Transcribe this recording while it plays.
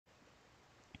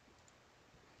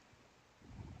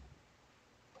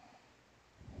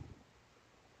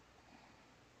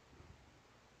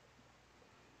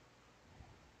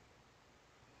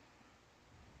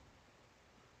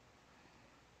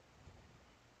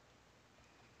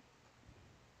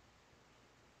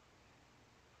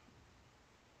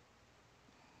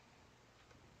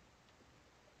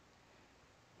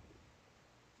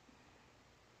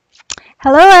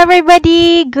Hello,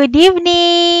 everybody. Good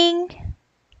evening.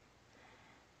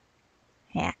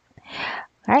 Yeah.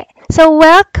 All right. So,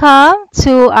 welcome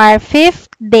to our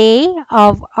fifth day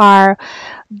of our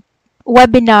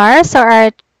webinars or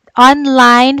our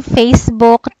online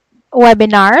Facebook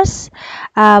webinars.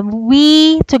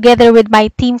 We, together with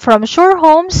my team from Sure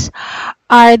Homes,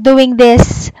 are doing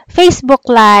this Facebook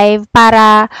Live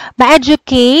para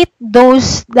ma-educate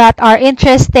those that are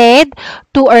interested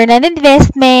to earn an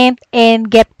investment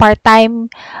and get part-time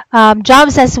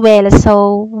jobs as well.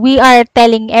 So, we are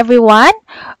telling everyone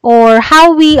or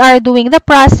how we are doing the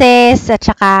process at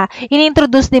saka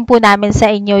in-introduce din po namin sa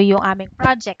inyo yung aming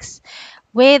projects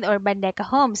with Urban Deca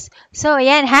Homes. So,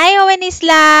 ayan. Hi, Owen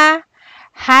Isla!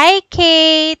 Hi,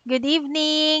 Kate! Good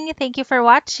evening! Thank you for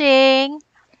watching!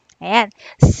 Ayan.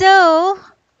 So,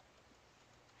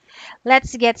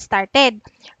 let's get started.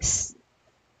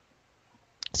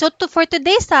 For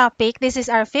today's topic, this is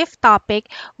our fifth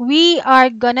topic, we are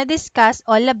gonna discuss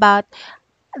all about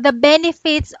the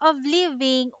benefits of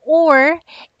living or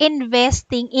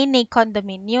investing in a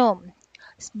condominium.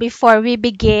 Before we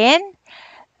begin,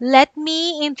 let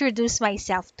me introduce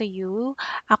myself to you.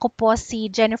 Ako po si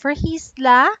Jennifer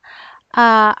Hisla.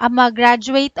 I'm a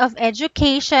graduate of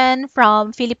education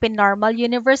from Philippine Normal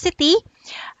University.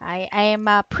 I am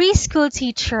a preschool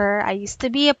teacher. I used to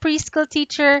be a preschool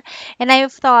teacher and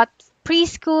I've taught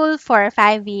preschool for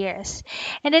 5 years.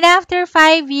 And then after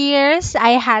 5 years,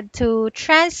 I had to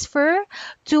transfer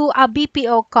to a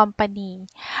BPO company.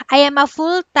 I am a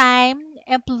full-time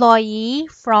employee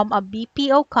from a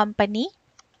BPO company.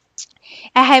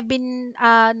 I have been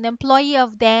an employee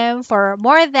of them for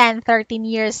more than 13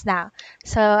 years now.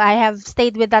 So I have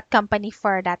stayed with that company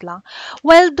for that long.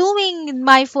 While doing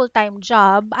my full-time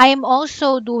job, I am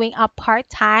also doing a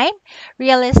part-time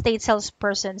real estate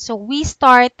salesperson. So we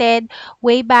started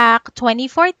way back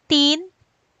 2014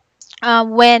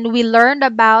 when we learned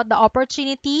about the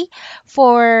opportunity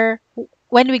for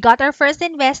when we got our first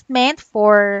investment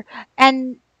for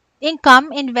an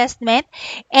income investment,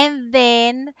 and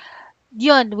then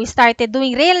we started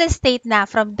doing real estate na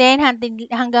from then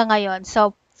hanggang ngayon.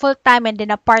 So, full-time and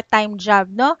then a part-time job,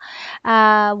 no?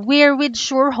 We're with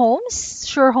Sure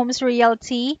Homes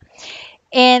Realty,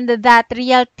 and that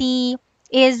realty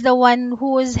is the one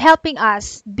who is helping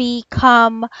us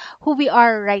become who we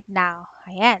are right now.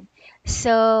 Ayan.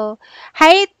 So,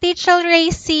 hi, Teacher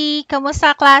Racy.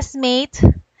 Kamusta, classmate?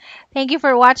 Thank you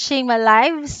for watching my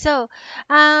live. So,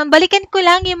 balikan ko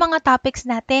lang yung mga topics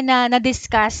natin na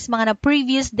na-discuss mga na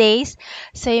previous days.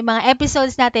 So, yung mga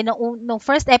episodes natin, nung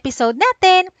first episode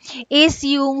natin is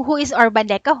yung Who is Urban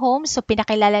Deca Homes. So,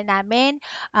 pinakilala namin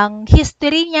ang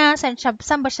history niya, saan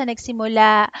ba siya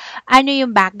nagsimula, ano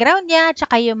yung background niya,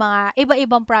 tsaka yung mga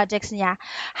iba-ibang projects niya.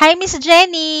 Hi, Miss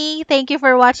Jenny! Thank you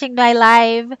for watching my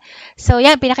live. So,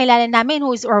 yan, pinakilala namin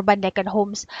Who is Urban Deca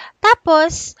Homes.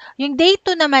 Tapos, yung day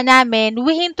 2 naman namin,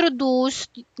 we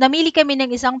introduced, namili kami ng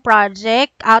isang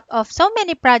project out of so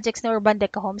many projects na Urban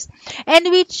Deca Homes. And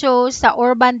we chose sa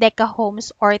Urban Deca Homes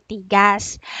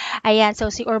Ortigas. Ayan, so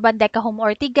si Urban Deca Home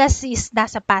Ortigas is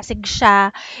nasa Pasig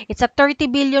siya. It's a 30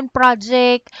 billion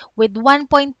project with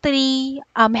 1.3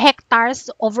 hectares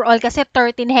overall kasi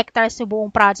 13 hectares yung buong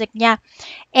project niya.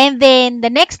 And then, the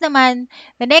next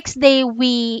day,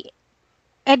 we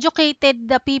educated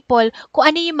the people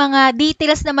kung ano yung mga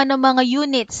details naman ng mga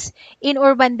units in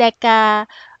Urban Deca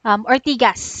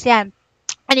Ortigas. Yan.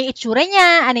 Ano yung itsura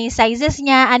niya, ano yung sizes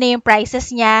niya, ano yung prices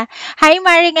niya. Hi,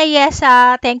 Maring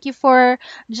Ayesa. Thank you for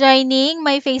joining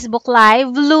my Facebook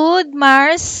Live. Lud,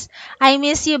 Mars, I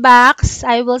miss you, Bax.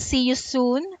 I will see you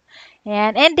soon.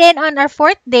 And then on our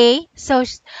fourth day, so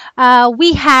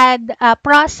we had a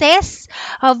process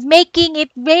of making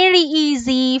it very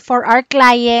easy for our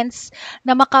clients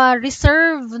na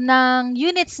maka-reserve ng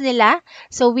units nila.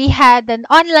 So we had an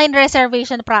online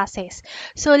reservation process.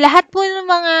 So lahat po ng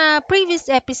mga previous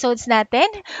episodes natin,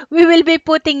 we will be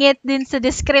putting it din sa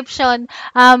description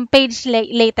page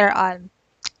later on.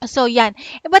 So, yan.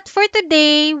 But for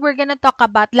today, we're gonna talk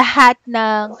about lahat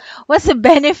ng what's the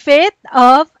benefit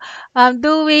of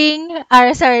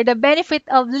the benefit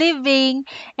of living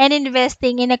and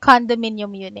investing in a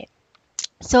condominium unit.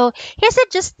 So, here's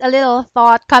just a little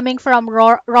thought coming from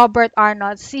Robert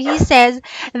Arnold. He says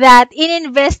that in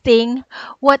investing,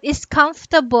 what is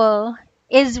comfortable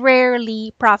is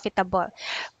rarely profitable.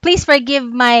 Please forgive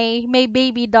my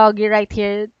baby doggy right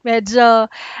here. Medyo,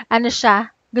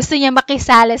 gusto niya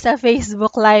makisali sa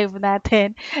Facebook Live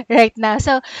natin right now.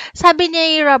 So, sabi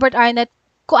niya Robert Arnott,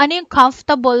 kung ano yung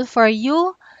comfortable for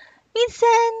you,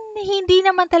 minsan hindi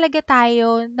naman talaga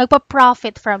tayo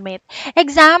nagpa-profit from it.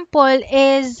 Example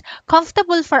is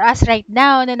comfortable for us right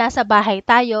now na nasa bahay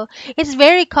tayo. It's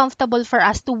very comfortable for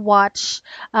us to watch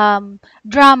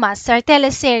dramas or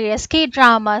teleseries,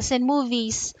 K-dramas and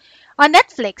movies on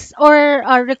Netflix or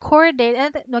recorded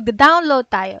and nag-download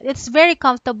tayo. It's very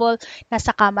comfortable. Nasa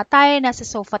kama tayo, nasa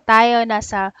sofa tayo,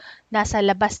 nasa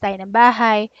labas tayo ng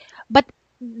bahay. But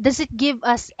does it give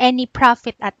us any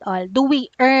profit at all? Do we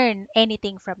earn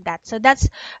anything from that? So that's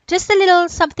just a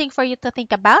little something for you to think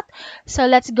about. So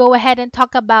let's go ahead and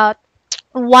talk about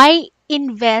why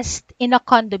invest in a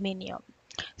condominium.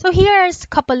 So here's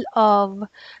a couple of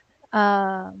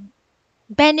uh,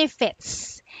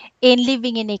 benefits in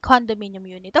living in a condominium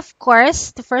unit. Of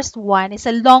course, the first one is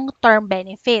a long-term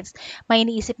benefits. May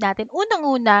iniisip natin,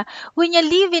 unang-una, when you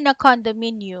live in a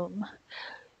condominium,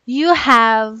 you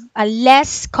have a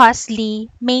less costly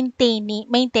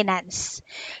maintenance.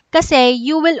 Kasi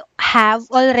you will have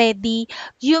already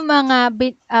yung mga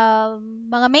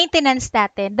maintenance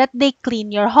natin that they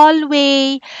clean your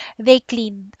hallway, they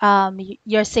clean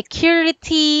your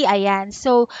security, ayan.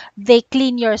 So, they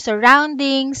clean your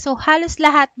surroundings. So, halos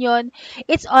lahat yon,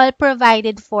 it's all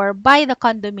provided for by the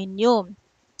condominium.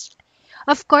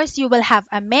 Of course, you will have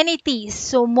amenities.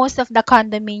 So most of the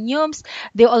condominiums,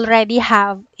 they already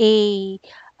have a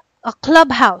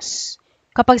clubhouse.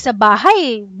 Kapag sa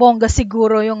bahay, bongga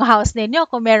siguro yung house ninyo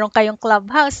kung meron kayong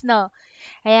clubhouse, no?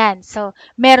 Ayan. So,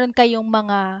 meron kayong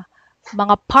mga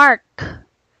park.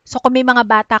 So, kung may mga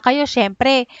bata kayo,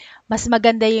 syempre, mas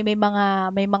maganda yung may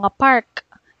mga park,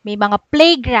 may mga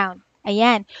playground.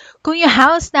 Ayan. Kung yung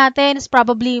house natin is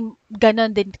probably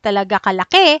ganon din talaga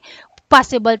kalaki,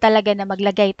 possible talaga na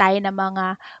maglagay tayo ng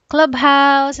mga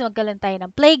clubhouse, magkaroon tayo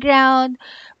ng playground.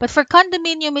 But for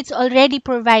condominium, it's already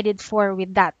provided for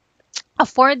with that.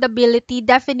 Affordability,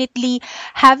 definitely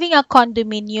having a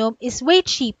condominium is way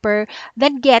cheaper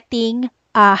than getting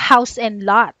a house and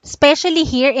lot. Especially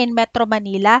here in Metro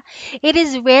Manila, it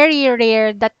is very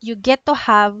rare that you get to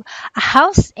have a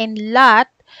house and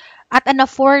lot at an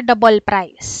affordable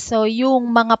price. So,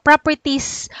 yung mga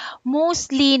properties,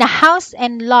 mostly na house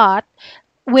and lot,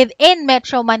 within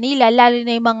Metro Manila, lalo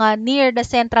na yung mga near the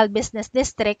central business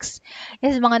districts,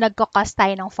 is mga nagko-cost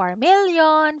tayo ng 4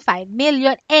 million, 5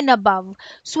 million, and above.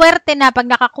 Swerte na pag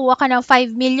nakakuha ka ng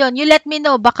 5 million. You let me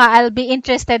know, baka I'll be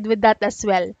interested with that as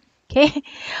well. Okay?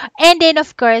 And then,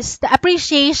 of course, the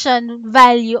appreciation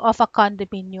value of a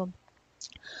condominium.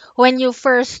 When you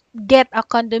first get a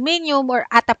condominium or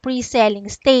at a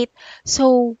pre-selling state,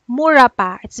 so mura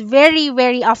pa. It's very,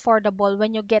 very affordable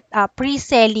when you get a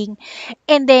pre-selling.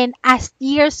 And then, as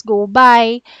years go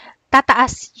by,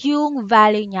 tataas yung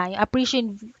value niya, yung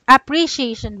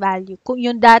appreciation value. Kung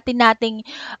yung dati nating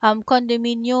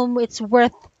condominium, it's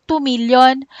worth 2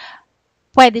 million,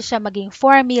 pwede siya maging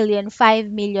 4 million,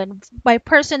 5 million. By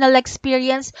personal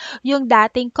experience, yung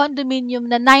dating condominium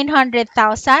na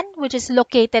 900,000, which is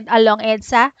located along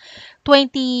EDSA,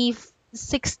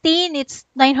 2016, it's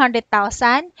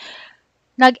 900,000.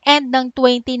 Nag-end ng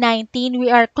 2019,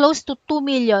 we are close to 2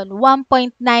 million,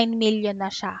 1.9 million na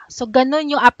siya. So,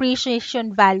 ganun yung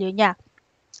appreciation value niya.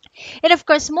 And of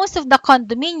course, most of the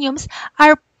condominiums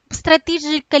are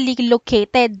strategically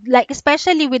located, like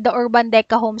especially with the Urban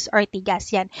Deca Homes Ortigas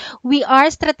yan. We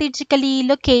are strategically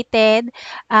located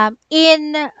in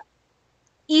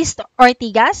East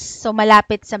Ortigas, so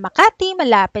malapit sa Makati,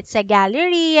 malapit sa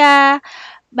Galleria,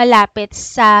 malapit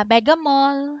sa Mega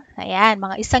Mall. Ayan,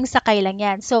 mga isang sakay lang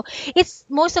yan. So, it's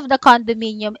most of the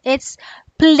condominium, it's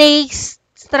placed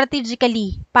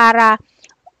strategically para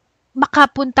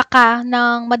makapunta ka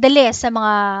ng madali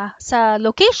sa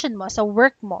location mo, sa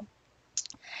work mo.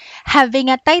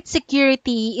 Having a tight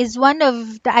security is one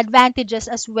of the advantages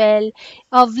as well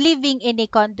of living in a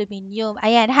condominium.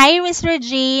 Ayan. Hi, Miss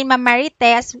Regine, Ma'am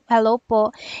Marites. Hello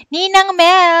po. Ninang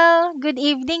Mel, good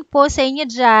evening po sa inyo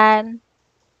dyan.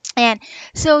 Ayan.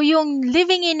 So, yung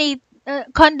living in a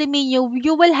condominium,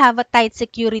 you will have a tight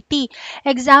security.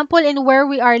 Example, in where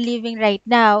we are living right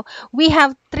now, we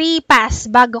have 3 pass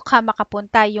bago ka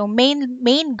makapunta. Yung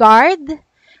main guard,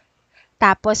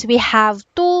 tapos we have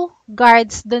 2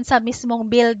 guards dun sa mismong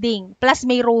building, plus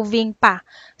may roving pa.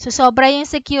 So, sobra yung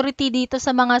security dito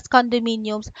sa mga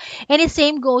condominiums. And the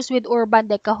same goes with Urban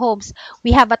Deca Homes.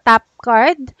 We have a top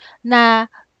guard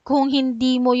na kung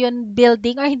hindi mo yun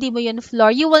building or hindi mo yun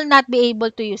floor, you will not be able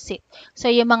to use it. So,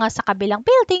 yung mga sa kabilang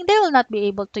building, they will not be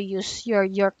able to use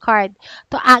your card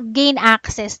to gain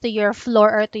access to your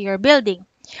floor or to your building.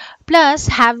 Plus,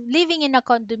 have living in a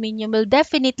condominium will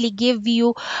definitely give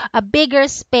you a bigger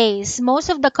space. Most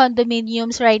of the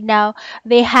condominiums right now,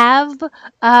 they have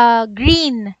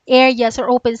green areas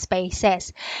or open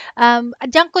spaces.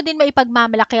 Diyan ko din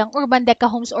maipagmamalaki ang Urban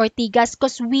Deca Homes Ortigas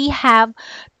because we have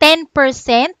 10%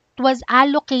 was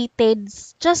allocated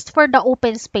just for the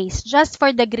open space, just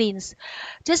for the greens,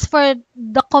 just for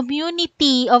the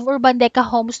community of Urban Deca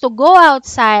Homes to go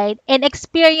outside and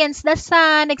experience the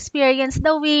sun, experience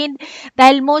the wind.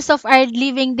 Dahil most of our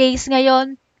living days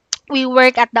ngayon, we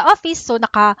work at the office, so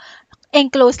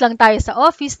enclose lang tayo sa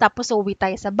office, tapos uwi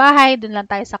tayo sa bahay, dun lang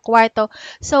tayo sa kwarto.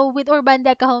 So, with Urban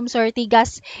Deca Homes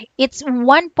Ortigas, it's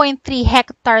 1.3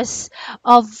 hectares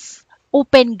of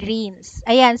open greens.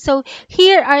 Ayan, so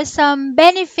here are some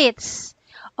benefits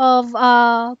of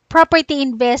property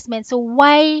investment. So,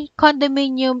 why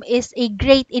condominium is a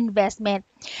great investment?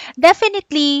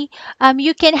 Definitely,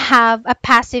 you can have a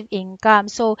passive income.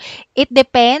 So, it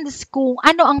depends kung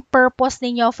ano ang purpose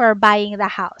ninyo for buying the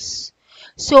house.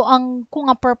 So, kung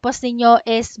ang purpose ninyo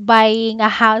is buying a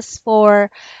house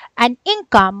for an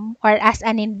income or as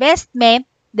an investment,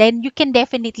 then you can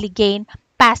definitely gain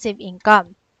passive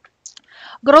income.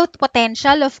 Growth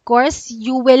potential, of course,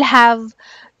 you will have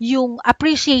yung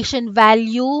appreciation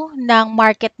value ng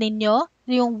market ninyo,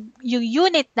 yung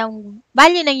unit ng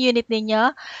value ng unit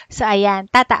ninyo. So, ayan,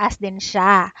 tataas din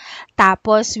siya.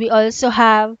 Tapos, we also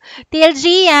have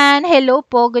TLG yan. Hello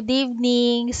po, good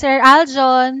evening. Sir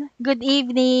Aljon, good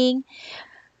evening.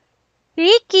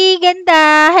 Ricky,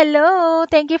 ganda. Hello.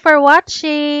 Thank you for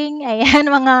watching. Ayan,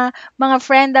 mga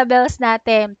friendables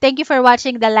natin. Thank you for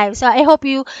watching the live. So, I hope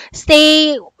you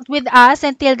stay with us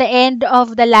until the end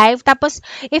of the live. Tapos,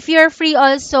 if you're free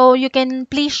also, you can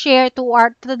please share to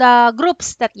the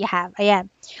groups that you have.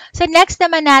 Ayan. So, next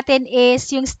naman natin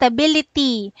is yung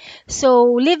stability.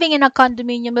 So, living in a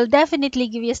condominium will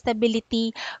definitely give you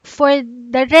stability for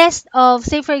the rest of,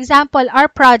 say for example,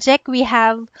 our project, we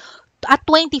have at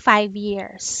 25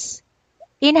 years.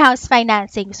 In-house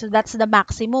financing. So, that's the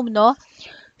maximum, no?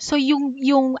 So,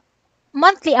 yung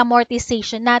monthly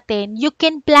amortization natin, you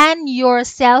can plan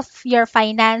yourself, your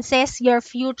finances, your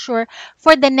future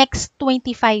for the next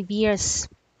 25 years.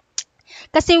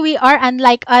 Kasi we are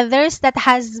unlike others that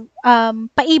has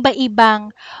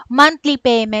paiba-ibang monthly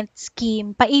payment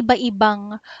scheme,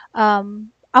 paiba-ibang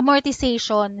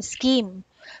amortization scheme.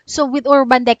 So with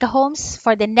Urban Deca Homes,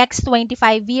 for the next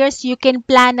 25 years, you can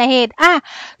plan ahead.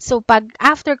 So pag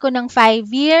after ko ng 5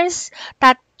 years,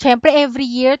 syempre every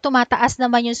year, tumataas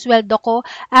naman yung sweldo ko.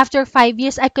 After 5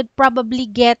 years, I could probably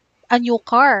get a new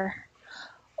car.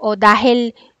 O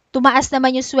dahil tumaas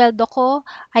naman yung sweldo ko,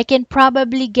 I can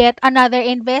probably get another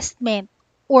investment.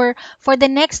 Or for the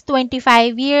next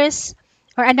 25 years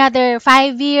or another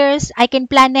 5 years, I can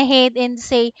plan ahead and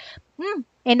say,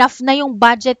 enough na yung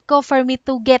budget ko for me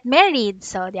to get married.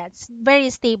 So that's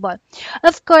very stable.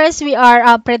 Of course, we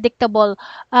are predictable.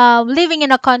 Living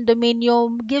in a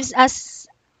condominium gives us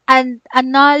a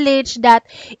knowledge that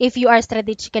if you are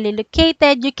strategically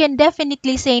located, you can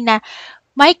definitely say na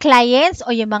my clients o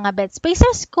yung mga bed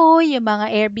spacers ko, yung mga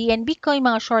Airbnb ko, yung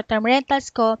mga short-term rentals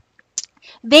ko,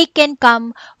 they can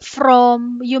come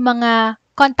from yung mga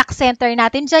contact center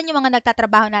natin dyan, yung mga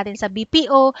nagtatrabaho natin sa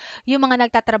BPO, yung mga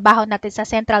nagtatrabaho natin sa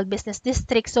Central Business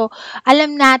District. So,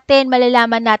 alam natin,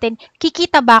 malalaman natin,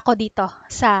 kikita ba ako dito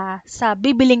sa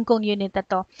bibiling kong unit na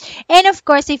to. And of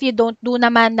course, if you don't do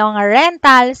naman ng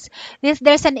rentals,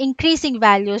 there's an increasing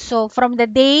value. So, from the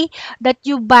day that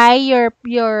you buy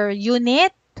your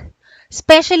unit,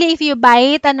 especially if you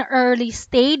buy it at an early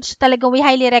stage, talagang we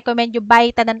highly recommend you buy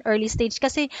it at an early stage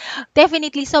kasi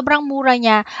definitely sobrang mura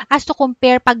niya as to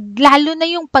compare lalo na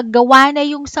yung paggawa na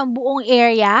yung sa buong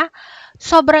area,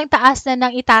 sobrang taas na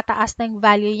ng itataas ng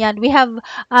value niyan. We have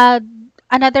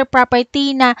another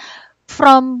property na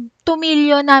from 2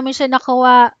 million namin siya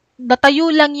nakuha. Natayo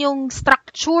lang yung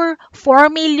structure, 4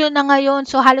 million na ngayon.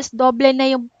 So, halos doble na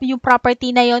yung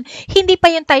property na yon. Hindi pa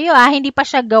yung tayo, hindi pa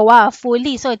siya gawa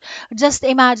fully. So, just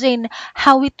imagine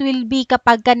how it will be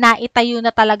kapag naitayo na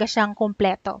talaga siyang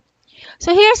kompleto.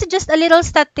 So, here's just a little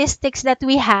statistics that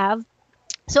we have.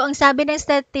 So, ang sabi ng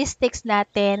statistics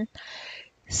natin,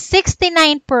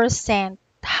 69%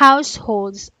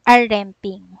 households are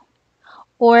renting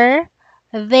or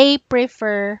they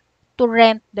prefer to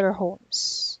rent their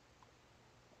homes.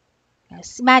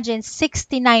 Imagine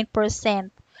 69%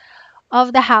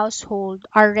 of the household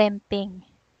are renting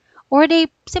or they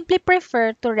simply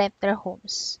prefer to rent their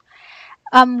homes.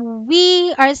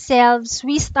 We ourselves,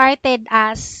 we started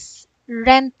as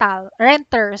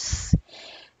renters.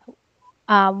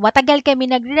 Matagal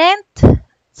kami nag-rent.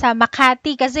 sa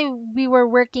Makati kasi we were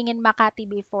working in Makati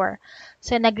before.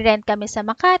 So nag-rent kami sa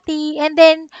Makati and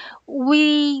then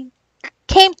we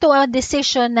came to a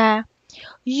decision na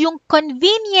yung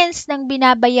convenience ng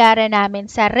binabayaran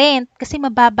namin sa rent kasi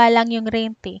mababa lang yung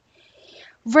rent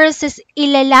versus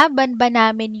ilalaban ba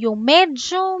namin yung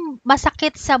medyo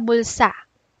masakit sa bulsa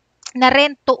na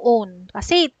rent to own.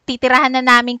 Kasi titirahan na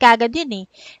namin kagad yun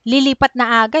Lilipat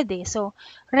na agad So,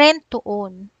 rent to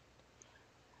own.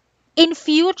 In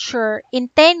future, in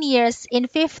 10 years,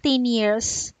 in 15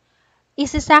 years,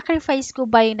 isa-sacrifice ko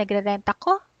ba yung nagre-rent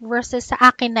ako versus sa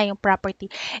akin na yung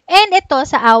property. And ito,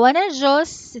 sa awa ng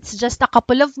Diyos, it's just a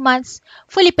couple of months,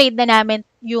 fully paid na namin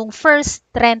yung first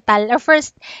rental or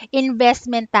first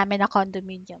investment namin na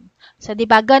condominium. So, di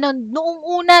ba, ganun, noong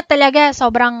una talaga,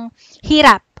 sobrang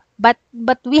hirap. But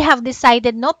we have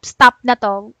decided, nope, stop na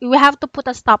to. We have to put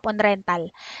a stop on rental.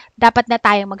 Dapat na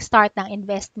tayong mag-start ng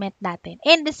investment natin.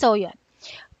 And so, yun.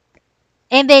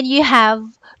 And then you have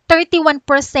 31%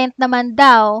 naman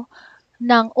daw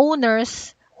ng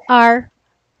owners are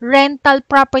rental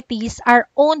properties are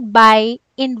owned by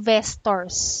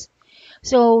investors.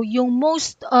 So, yung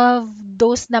most of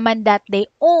those naman that they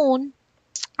own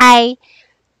ay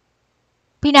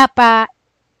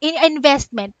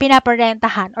investment,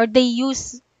 pinaparentahan, or they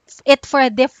use it for a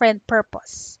different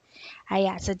purpose.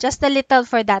 Ayan, so just a little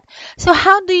for that. So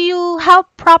how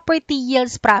property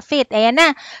yields profit? Ayan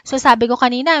na. So sabi ko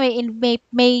kanina,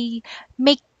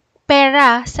 may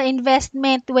pera sa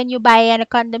investment when you buy a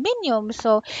condominium.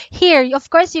 So here, of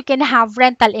course, you can have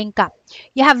rental income.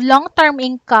 You have long-term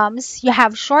incomes, you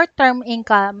have short-term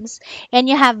incomes,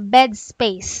 and you have bed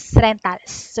space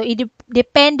rentals. So it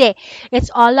depende.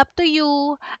 It's all up to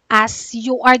you as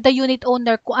you are the unit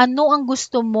owner kung ano ang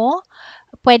gusto mo.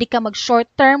 Pwede ka mag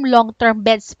short-term, long-term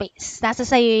bed space. Nasa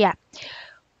sa'yo yan.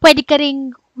 Pwede ka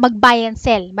ring mag-buy and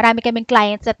sell. Marami kaming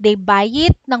clients that they buy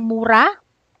it ng mura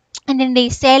and then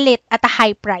they sell it at a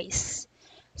high price.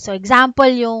 So, example,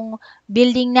 yung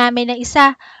building namin na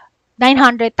isa,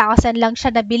 900,000 lang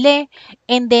siya nabili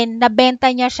and then nabenta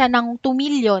niya siya ng 2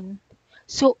 million.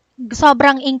 So,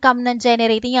 sobrang income ng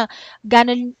generating niya.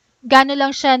 Gano'n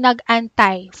lang siya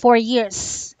nag-antay? 4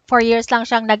 years. 4 years lang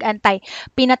siyang nag-antay.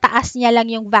 Pinataas niya lang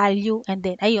yung value and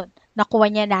then, ayun, nakuha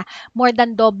niya na more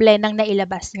than doble ng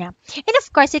nailabas niya. And of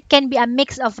course, it can be a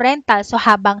mix of rental. So,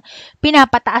 habang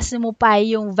pinapataas mo pa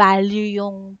yung value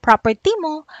yung property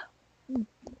mo,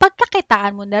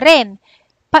 pagkakitaan mo na rin.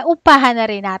 Paupahan na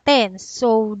rin natin.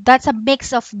 So, that's a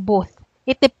mix of both.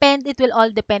 It will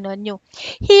all depend on you.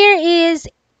 Here is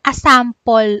a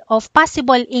sample of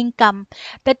possible income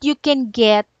that you can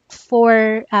get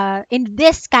for in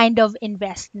this kind of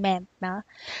investment.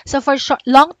 So for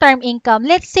long-term income,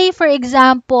 let's say for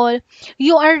example,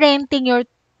 you are renting your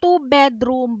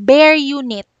 2-bedroom bare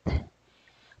unit.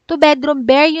 2-bedroom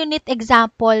bare unit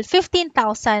example, 15,000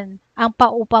 ang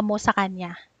paupa mo sa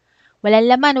kanya.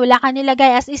 Walang laman, wala ka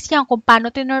nilagay as is yan. Kung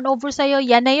paano turn over sa'yo,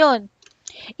 yan na yun.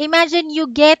 Imagine you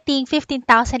getting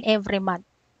 15,000 every month.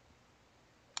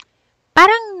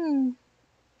 Parang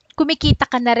kumikita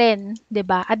ka na rin, 'di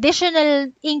ba? Additional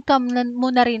income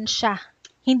mo na rin siya.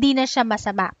 Hindi na siya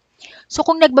masama. So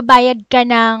kung nagbabayad ka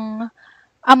ng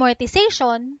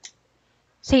amortization,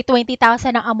 say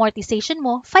 20,000 ang amortization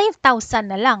mo,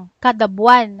 5,000 na lang kada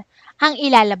buwan ang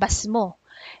ilalabas mo.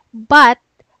 But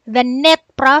the net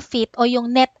profit o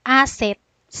yung net asset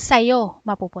sa'yo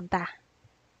mapupunta.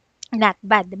 Not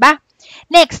bad, 'di ba?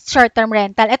 Next, short-term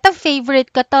rental. Ito,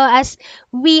 favorite ko to as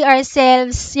we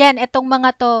ourselves, yan, itong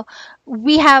mga to,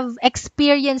 we have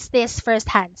experienced this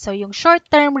firsthand. So, yung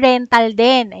short-term rental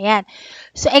din, ayan.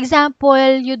 So,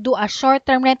 example, you do a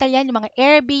short-term rental, yan, yung mga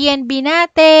Airbnb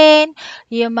natin,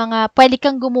 yung mga pwede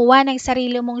kang gumawa ng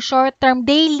sarili mong short-term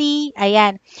daily,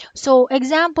 ayan. So,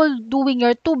 example, doing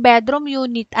your 2-bedroom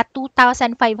unit at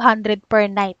 2,500 per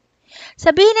night.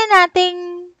 Sabihin na natin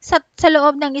sa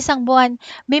loob ng isang buwan,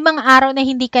 may mga araw na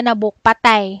hindi ka na-book,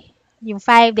 patay. Yung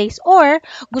 5 days. Or,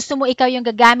 gusto mo ikaw yung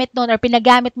gagamit nun or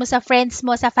pinagamit mo sa friends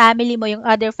mo, sa family mo yung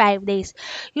other 5 days.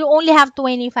 You only have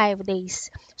 25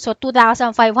 days. So,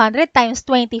 2,500 times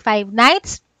 25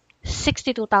 nights,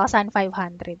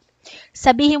 62,500.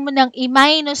 Sabihin mo nang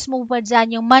i-minus mo pa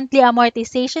dyan yung monthly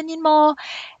amortization mo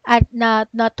at na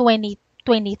 20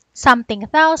 something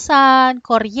thousand,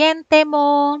 kuryente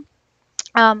mo,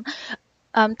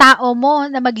 tao mo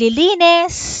na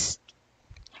maglilinis,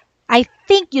 I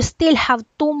think you still have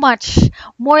too much,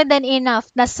 more than enough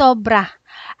na sobra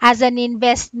as an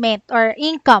investment or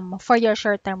income for your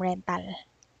short-term rental.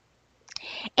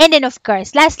 And then of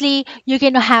course, lastly, you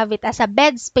can have it as a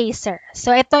bed spacer.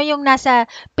 So ito yung nasa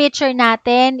picture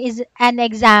natin is an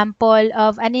example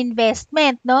of an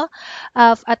investment, no?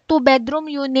 Of a two-bedroom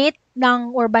unit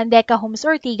ng Urban Deca Homes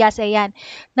Ortigas. Ayan.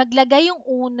 Naglagay yung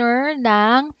owner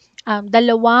ng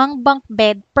dalawang bunk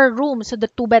bed per room. So the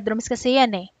two bedrooms kasi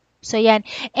yan eh. So yan.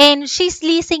 And she's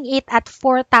leasing it at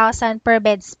 4,000 per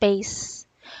bed space.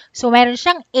 So meron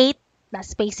siyang 8 na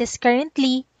spaces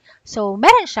currently. So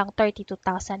meron siyang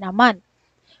 32,000 a month.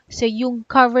 So yung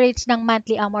coverage ng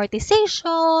monthly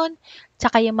amortization,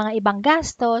 tsaka yung mga ibang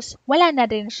gastos, wala na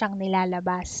rin siyang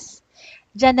nilalabas.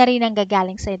 Diyan na rin ang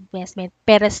gagaling sa investment.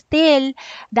 Pero still,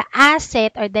 the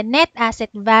asset or the net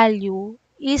asset value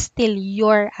is still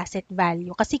your asset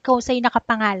value. Kasi ikaw sa'yo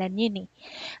nakapangalan yun eh.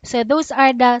 So those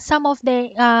are some of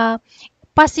the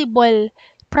possible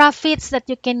profits that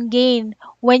you can gain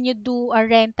when you do a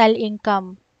rental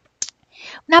income.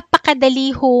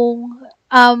 Napakadali hong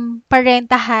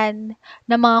parentahan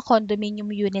ng mga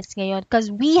condominium units ngayon because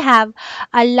we have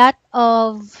a lot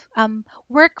of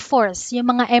workforce, yung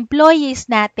mga employees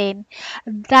natin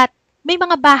that may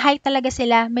mga bahay talaga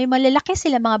sila, may malalaki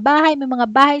sila mga bahay, may mga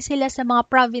bahay sila sa mga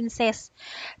provinces,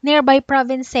 nearby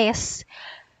provinces,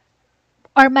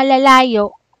 or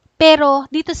malalayo. Pero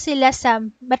dito sila sa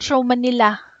Metro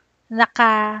Manila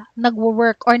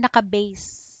nagwo-work or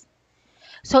naka-base.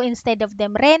 So instead of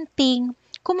them renting,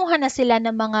 kumuha na sila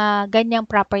ng mga ganyang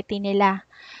property nila.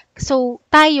 So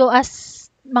tayo as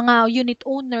mga unit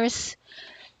owners,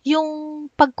 yung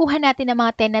pagkuha natin ng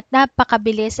mga tenant,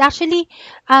 napakabilis. Actually,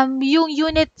 yung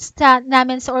units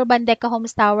namin sa Urban Deca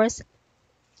Homes Towers,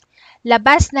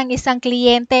 labas ng isang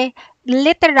kliyente,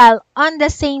 literal, on the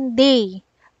same day,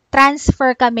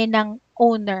 transfer kami ng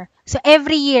owner. So,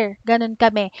 every year, ganun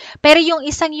kami. Pero yung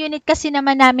isang unit kasi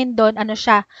naman namin doon, ano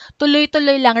siya,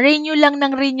 tuloy-tuloy lang, renew lang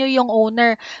ng renew yung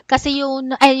owner. Kasi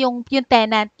yung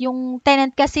tenant. Yung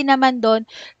tenant kasi naman doon,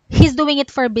 he's doing it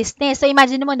for business. So,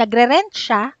 imagine mo, nagre-rent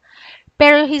siya,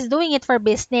 pero he's doing it for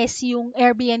business, yung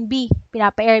Airbnb,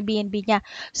 pinapa-Airbnb niya.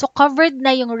 So, covered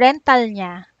na yung rental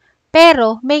niya,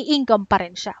 pero may income pa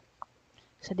rin siya.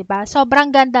 So, di ba? Sobrang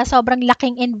ganda, sobrang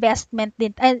laking investment din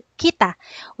kita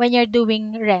when you're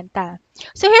doing rental.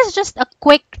 So, here's just a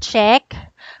quick check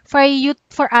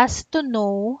for us to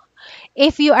know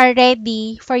if you are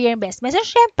ready for your investment. So,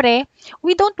 syempre,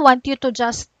 we don't want you to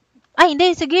just,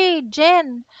 hindi, sige,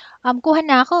 Jen, kuha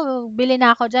na ako, bili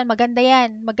na ako dyan, maganda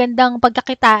yan, magandang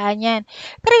pagkakitaan yan.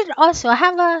 But also,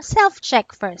 have a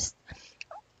self-check first.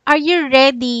 Are you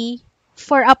ready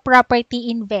for a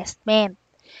property investment?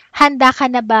 Handa ka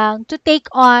na bang to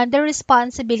take on the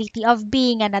responsibility of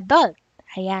being an adult?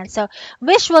 Ayan. So,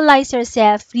 visualize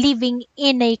yourself living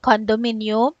in a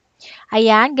condominium.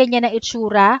 Ayan, ganyan na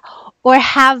itsura. Or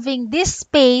having this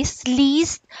space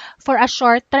leased for a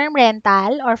short-term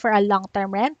rental or for a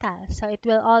long-term rental. So, it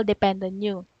will all depend on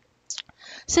you.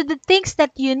 So, the things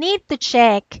that you need to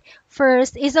check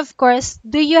first is, of course,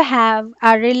 do you have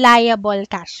a reliable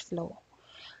cash flow?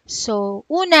 So,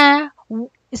 una,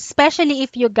 especially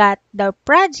if you got the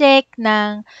project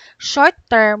ng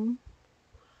short-term,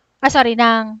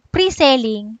 ng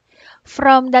pre-selling,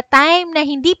 from the time na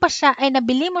hindi pa siya, ay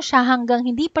nabili mo siya hanggang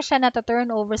hindi pa siya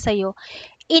nata-turn over sa'yo,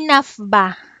 enough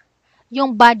ba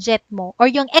yung budget mo or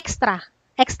yung extra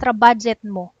budget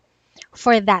mo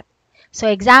for that? So,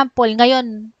 example,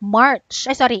 ngayon,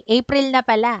 April na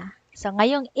pala. So,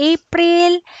 ngayong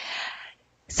April,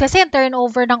 kasi yung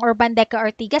turnover ng Urban Deca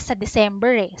Ortigas sa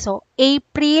December eh. So,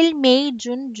 April, May,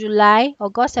 June, July,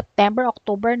 August, September,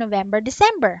 October, November,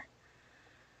 December.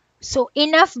 So,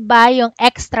 enough ba yung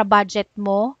extra budget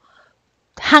mo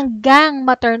hanggang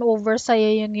ma-turnover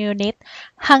sa'yo yung unit,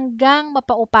 hanggang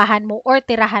mapaupahan mo or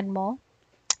tirahan mo?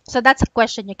 So, that's a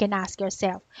question you can ask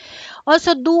yourself.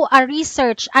 Also, do a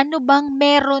research. Ano bang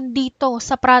meron dito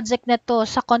sa project na to,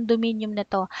 sa condominium na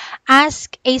to?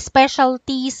 Ask a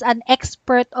specialties, an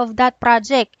expert of that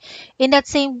project. In that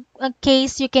same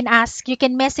case, you can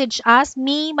message us,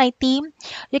 my team.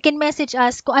 You can message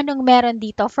us kung anong meron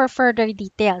dito for further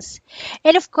details.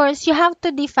 And of course, you have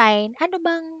to define ano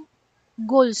bang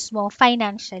goals mo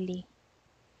financially.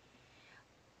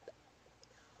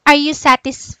 Are you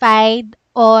satisfied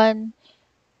on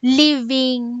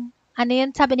living,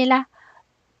 sabi nila,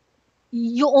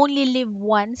 you only live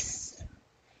once.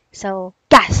 So,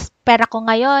 pera ko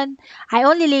ngayon, I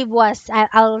only live once,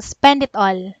 I'll spend it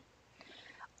all.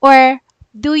 Or,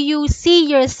 do you see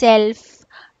yourself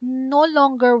no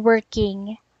longer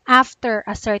working after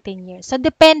a certain year? So,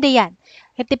 depende yan.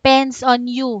 It depends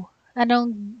on you.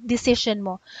 Anong decision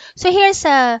mo. So, here's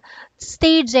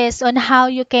stages on how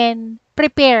you can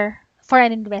prepare for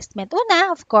an investment?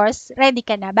 Una, of course, ready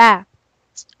ka na ba?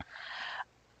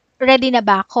 Ready na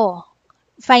ba ako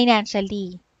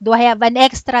financially? Do I have an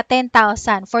extra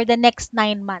 10,000 for the next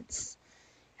 9 months?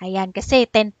 Ayan, kasi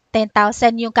 10,000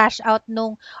 yung cash out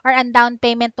nung or ang down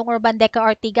payment ng Urban Deca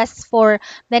Ortigas for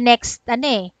the next 9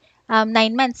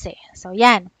 months eh. So,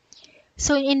 yan.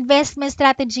 So, investment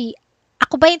strategy,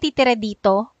 ako ba yung titira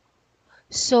dito?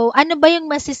 So, ano ba yung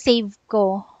masisave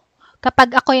ko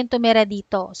kapag ako yung tumira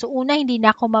dito? So, una, hindi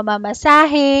na ako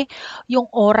mamamasahe, yung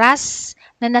oras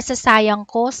na nasasayang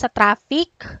ko sa traffic.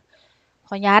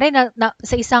 Kunyari,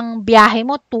 sa isang biyahe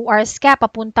mo, 2 hours ka,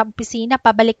 papuntang pisina,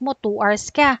 pabalik mo, 2 hours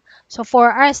ka. So,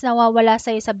 4 hours nawawala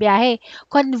sa'yo sa biyahe.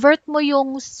 Convert mo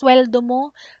yung sweldo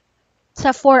mo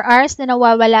sa 4 hours na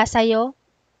nawawala sa'yo.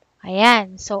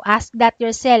 Ayan. So, ask that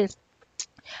yourself.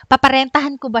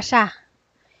 Paparentahan ko ba siya?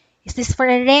 Is this for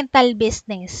a rental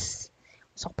business?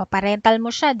 So, paparental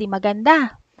mo siya, di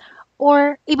maganda.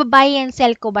 Or, ibabuy and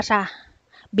sell ko ba siya?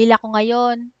 Bila ko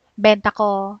ngayon, benta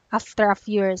ko after a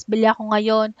few years. Bili ako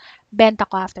ngayon, benta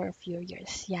ko after a few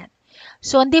years. Yan.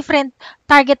 So, on different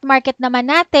target market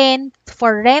naman natin,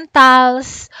 for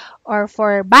rentals or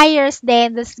for buyers,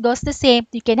 then this goes the same.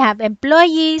 You can have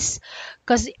employees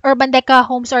because Urban Deca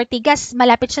Homes Ortigas,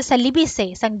 malapit siya sa Libis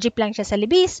eh. Isang jeep lang siya sa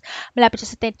Libis. Malapit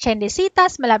siya sa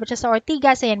Chendesitas, malapit siya sa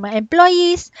Ortigas. Ayan, mga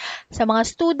employees, sa mga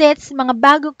students, mga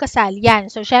bagong kasal.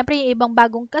 Yan. So, syempre, yung ibang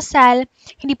bagong kasal,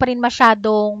 hindi pa rin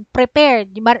masyadong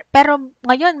prepared. Pero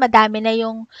ngayon, madami na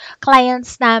yung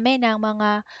clients namin ng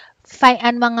mga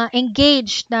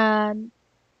engaged na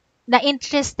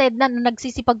interested na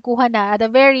nagsisipagkuha na at a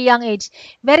very young age.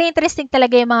 Very interesting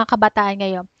talaga yung mga kabataan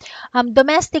ngayon.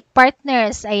 Domestic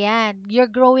partners, ayan, your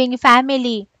growing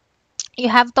family. You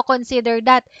have to consider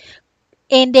that.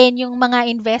 And then yung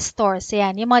mga investors,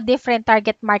 ayan, yung mga different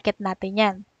target market natin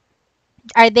yan.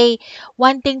 Are they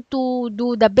wanting to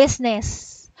do the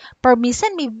business? Per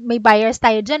minsan may buyers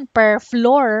tayo dyan per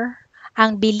floor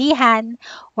ang bilihan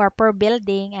or per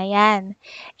building. Ayan.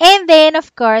 And then,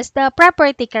 of course, the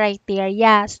property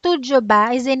criteria. Studio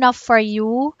ba is enough for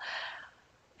you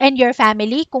and your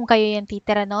family kung kayo yung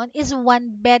titira nun? Is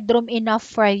 1 bedroom enough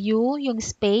for you, yung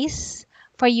space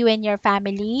for you and your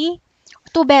family?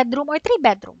 2 bedroom or 3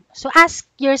 bedroom? So, ask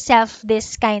yourself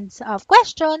these kinds of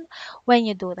question when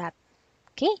you do that.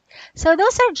 Okay, so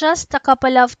those are just a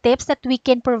couple of tips that we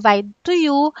can provide to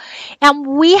you. And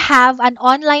we have an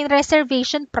online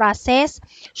reservation process.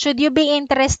 Should you be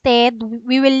interested,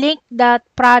 we will link the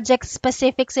project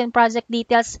specifics and project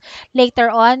details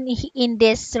later on in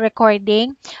this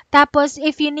recording. Tapos,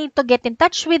 if you need to get in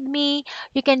touch with me,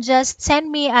 you can just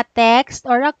send me a text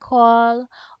or a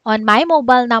call on my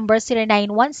mobile number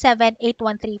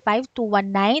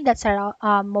 0917-813-5219. That's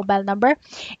our mobile number.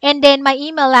 And then my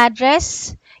email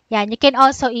address, yan, you can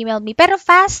also email me. Pero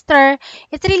faster,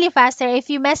 it's really faster if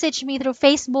you message me through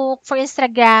Facebook, for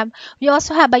Instagram. We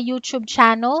also have a YouTube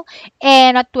channel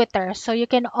and a Twitter. So you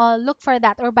can all look for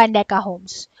that, Urban Deca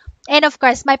Homes. And of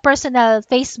course, my personal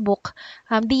Facebook,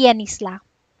 Dian Isla.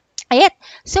 Ayan.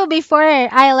 So before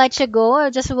I let you go,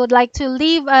 I just would like to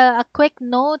leave a quick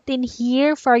note in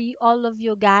here for you, all of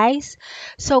you guys.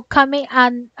 So coming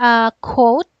on a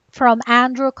quote from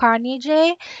Andrew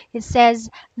Carnegie, it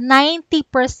says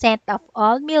 90% of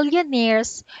all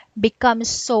millionaires become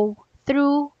so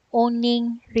through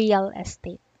owning real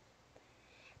estate.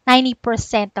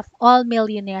 90% of all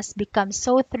millionaires become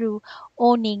so through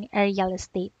owning a real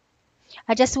estate.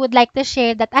 I just would like to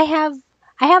share that I have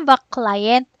a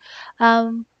client.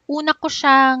 Una ko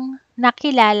siyang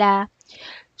nakilala.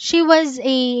 She was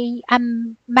a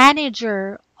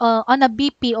manager on a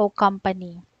BPO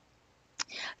company.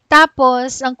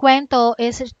 Tapos, ang kwento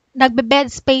is, nagbe-bed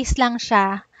space lang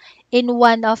siya in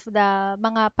one of the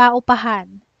mga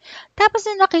paupahan. Tapos,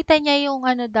 nung nakita niya yung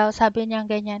sabi niya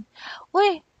ganyan,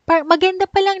 uy, maganda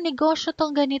palang negosyo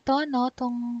tong ganito, no,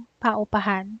 tong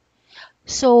paupahan.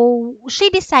 So, she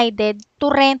decided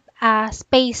to rent a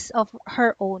space of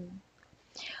her own.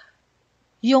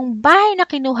 Yung bahay na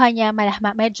kinuha niya,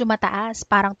 medyo mataas,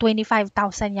 parang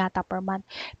 25,000 yata per month.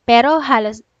 Pero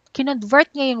halos,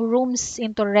 kinonvert niya yung rooms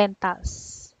into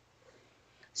rentals.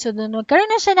 So, nung nagkaroon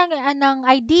na siya ng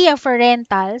idea for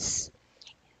rentals,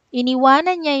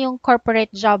 iniwanan niya yung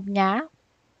corporate job niya,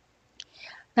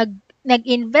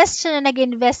 nag-invest sa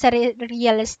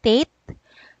real estate.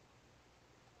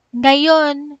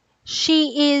 Ngayon,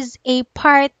 she is a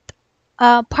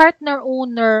partner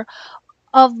owner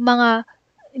of mga,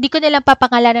 hindi ko nilang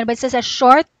papangalanan, but it's a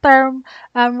short-term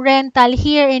rental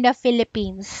here in the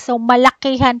Philippines. So,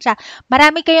 malakihan siya.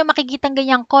 Marami kayong makikitang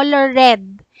ganyang color red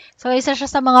So, isa siya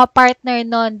sa mga partner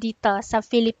nun dito sa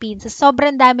Philippines. So,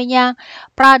 sobrang dami niyang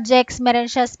projects. Meron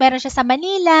siya sa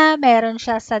Manila, meron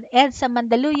siya sa EDSA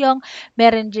Mandaluyong,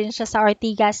 meron din siya sa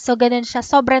Ortigas. So, ganun siya.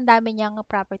 Sobrang dami niyang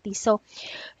property. So,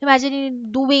 imagine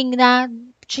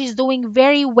she's doing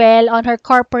very well on her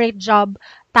corporate job.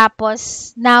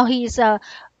 Tapos, now he's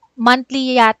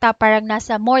monthly yata parang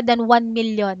nasa more than 1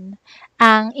 million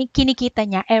ang kinikita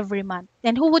niya every month.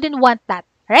 And who wouldn't want that?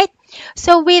 Right?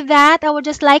 So with that, I would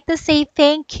just like to say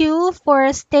thank you for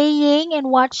staying and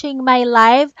watching my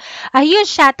live. A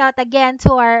huge shout out again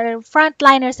to our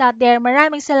frontliners out there.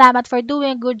 Maraming salamat for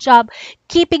doing a good job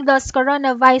keeping those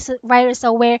coronavirus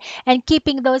aware and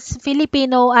keeping those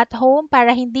Filipino at home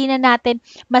para hindi na natin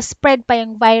ma-spread pa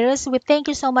yung virus. We thank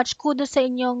you so much. Kudos sa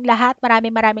inyong lahat.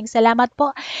 Maraming maraming salamat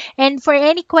po. And for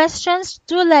any questions,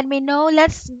 do let me know.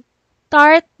 Let's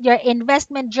start your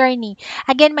investment journey.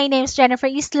 Again, my name is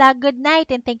Jennifer Isla. Good night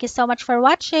and thank you so much for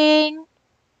watching.